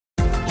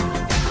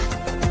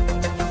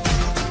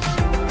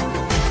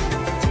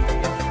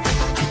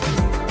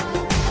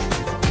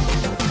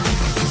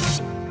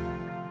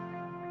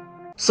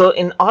So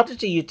in order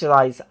to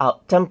utilize our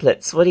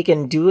templates, what you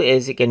can do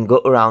is you can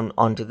go around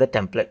onto the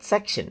template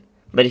section.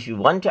 But if you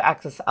want to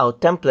access our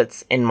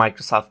templates in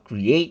Microsoft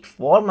Create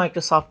for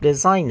Microsoft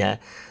Designer,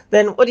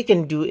 then what you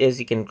can do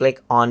is you can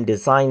click on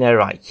Designer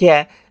right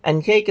here,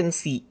 and here you can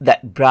see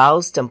that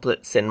Browse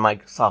Templates in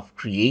Microsoft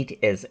Create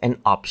is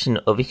an option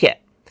over here.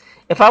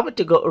 If I were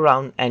to go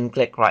around and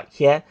click right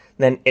here,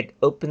 then it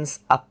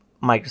opens up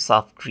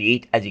Microsoft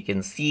Create, as you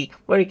can see,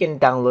 where you can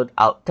download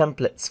out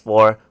templates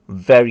for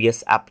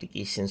various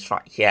applications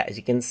right here, as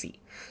you can see.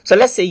 So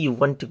let's say you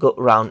want to go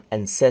around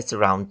and search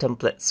around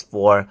templates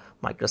for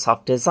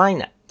Microsoft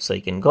Designer. So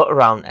you can go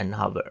around and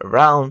hover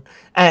around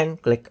and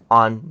click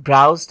on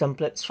Browse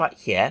Templates right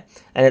here,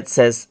 and it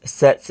says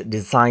Search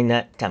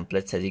Designer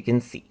Templates, as you can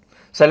see.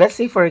 So let's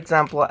say, for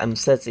example, I'm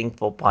searching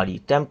for party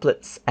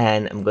templates,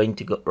 and I'm going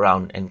to go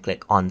around and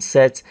click on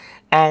search.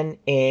 And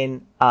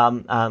in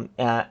Microsoft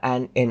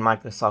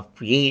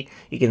Create,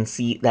 you can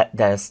see that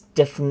there's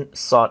different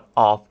sort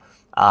of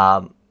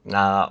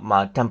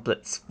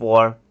templates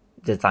for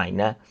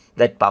Designer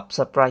that pops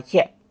up right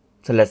here.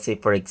 So let's say,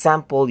 for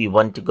example, you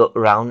want to go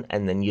around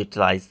and then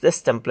utilize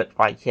this template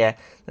right here,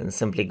 then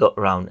simply go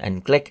around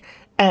and click,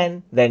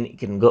 and then you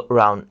can go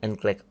around and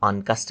click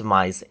on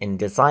Customize in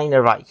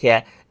Designer right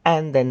here,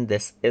 and then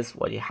this is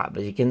what you have,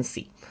 as you can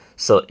see.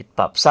 So it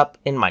pops up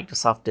in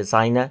Microsoft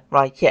Designer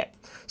right here.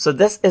 So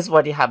this is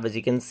what you have, as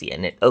you can see,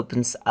 and it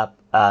opens up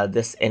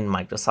this in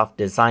Microsoft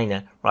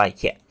Designer right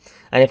here.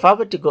 And if I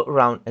were to go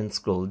around and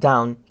scroll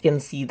down, you can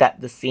see that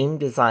the same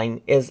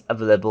design is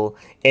available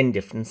in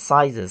different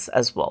sizes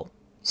as well.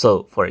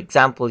 So for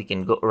example, you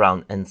can go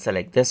around and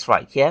select this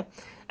right here,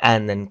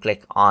 and then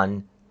click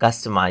on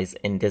Customize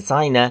in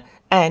Designer,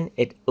 and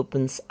it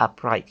opens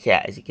up right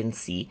here, as you can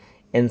see,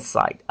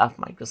 inside of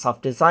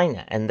Microsoft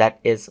Designer, and that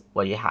is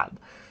what you have.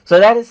 So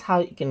that is how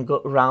you can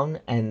go around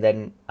and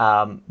then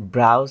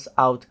browse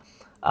out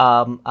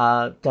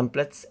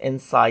templates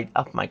inside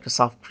of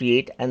Microsoft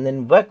Create and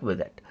then work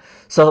with it.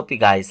 So hope you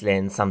guys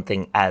learned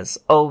something as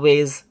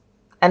always,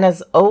 and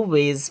as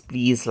always,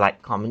 please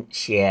like, comment,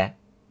 share,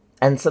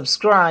 and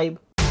subscribe.